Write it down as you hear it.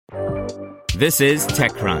This is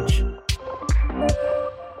TechCrunch.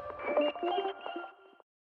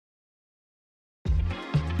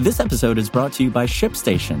 This episode is brought to you by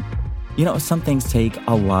ShipStation. You know, some things take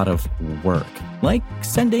a lot of work, like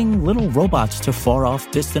sending little robots to far-off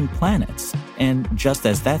distant planets. And just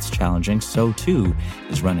as that's challenging, so too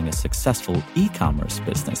is running a successful e-commerce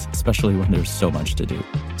business, especially when there's so much to do.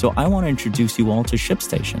 So I want to introduce you all to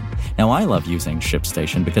ShipStation. Now, I love using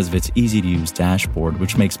ShipStation because of its easy-to-use dashboard,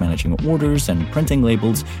 which makes managing orders and printing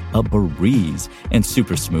labels a breeze and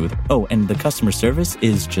super smooth. Oh, and the customer service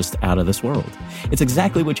is just out of this world. It's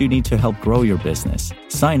exactly what you need to help grow your business.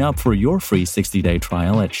 Sign up for your free 60-day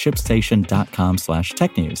trial at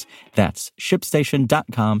shipstation.com/technews. That's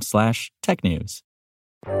shipstation.com/technews.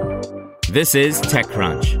 This is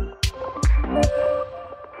TechCrunch.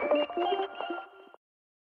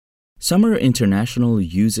 Summer International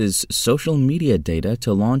uses social media data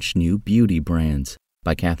to launch new beauty brands,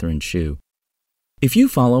 by Catherine Shu. If you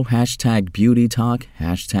follow #BeautyTalk,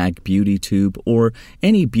 #BeautyTube, or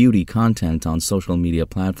any beauty content on social media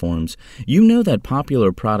platforms, you know that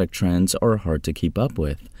popular product trends are hard to keep up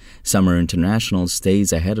with. Summer International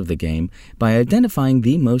stays ahead of the game by identifying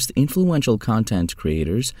the most influential content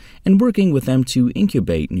creators and working with them to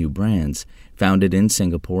incubate new brands. Founded in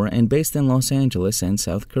Singapore and based in Los Angeles and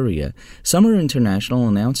South Korea, Summer International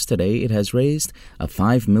announced today it has raised a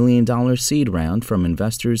 $5 million seed round from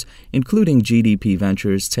investors including GDP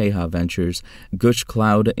Ventures, Teha Ventures, Gush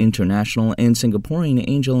Cloud International, and Singaporean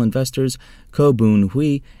angel investors Ko Boon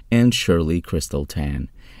Hui and Shirley Crystal Tan.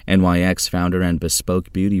 NYX founder and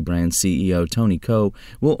bespoke beauty brand CEO Tony Ko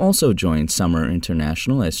will also join Summer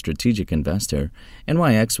International as strategic investor.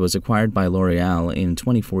 NYX was acquired by L'Oreal in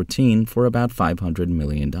 2014 for about $500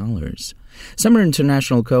 million. Summer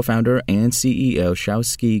International co-founder and CEO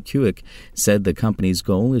Xiaoski Kuik said the company's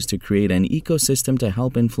goal is to create an ecosystem to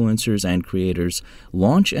help influencers and creators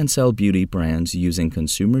launch and sell beauty brands using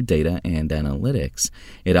consumer data and analytics.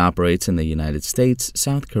 It operates in the United States,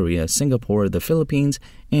 South Korea, Singapore, the Philippines,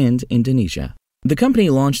 and Indonesia. The company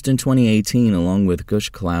launched in 2018 along with Gush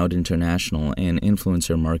Cloud International, an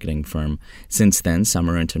influencer marketing firm. Since then,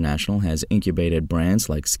 Summer International has incubated brands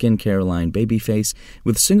like skincare line Babyface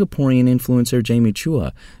with Singaporean influencer Jamie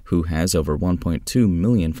Chua, who has over 1.2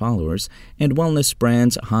 million followers, and wellness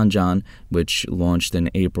brands Hanjan, which launched in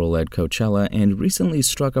April at Coachella and recently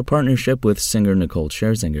struck a partnership with singer Nicole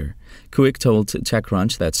Scherzinger. Kuik told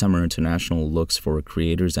TechCrunch that Summer International looks for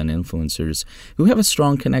creators and influencers who have a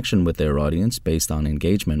strong connection with their audience based on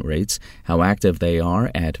engagement rates, how active they are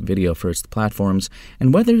at video-first platforms,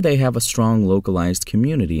 and whether they have a strong localized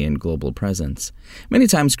community and global presence. Many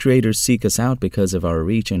times creators seek us out because of our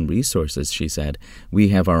reach and resources, she said. We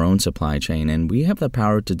have our own supply chain, and we have the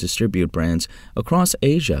power to distribute brands across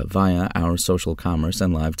Asia via our social commerce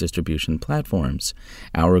and live distribution platforms.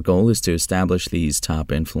 Our goal is to establish these top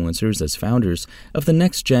influencers as founders of the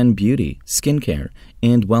next-gen beauty, skincare,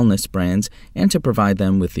 and wellness brands, and to provide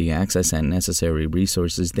them with the access and necessary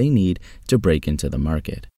resources they need to break into the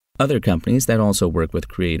market. Other companies that also work with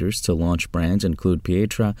creators to launch brands include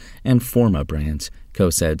Pietra and Forma brands.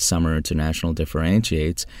 Ko said Summer International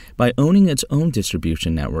differentiates by owning its own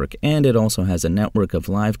distribution network, and it also has a network of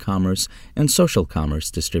live commerce and social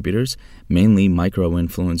commerce distributors, mainly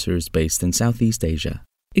micro-influencers based in Southeast Asia.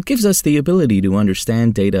 It gives us the ability to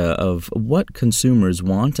understand data of what consumers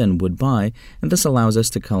want and would buy, and this allows us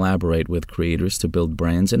to collaborate with creators to build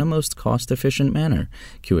brands in a most cost-efficient manner,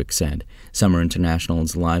 Kuik said. Summer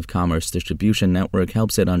International's live commerce distribution network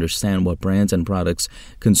helps it understand what brands and products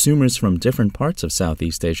consumers from different parts of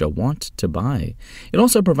Southeast Asia want to buy. It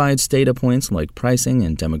also provides data points like pricing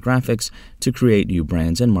and demographics to create new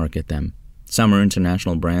brands and market them. Summer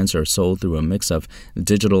International brands are sold through a mix of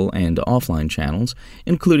digital and offline channels,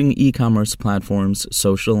 including e-commerce platforms,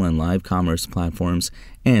 social and live commerce platforms,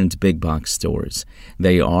 and big box stores.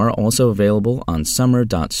 They are also available on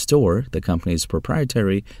Summer.store, the company's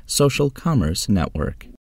proprietary social commerce network.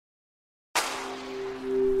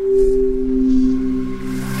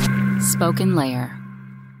 Spoken Layer.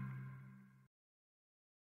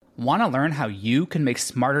 Want to learn how you can make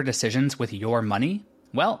smarter decisions with your money?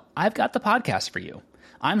 Well, I've got the podcast for you.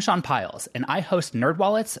 I'm Sean Piles, and I host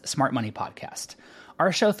NerdWallet's Smart Money Podcast.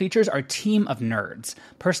 Our show features our team of nerds,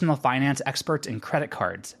 personal finance experts in credit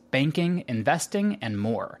cards, banking, investing, and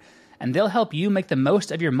more. And they'll help you make the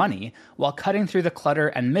most of your money while cutting through the clutter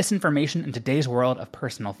and misinformation in today's world of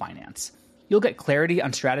personal finance. You'll get clarity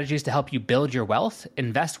on strategies to help you build your wealth,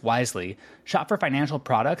 invest wisely, shop for financial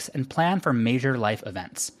products, and plan for major life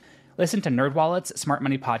events. Listen to NerdWallet's Smart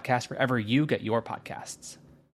Money Podcast wherever you get your podcasts.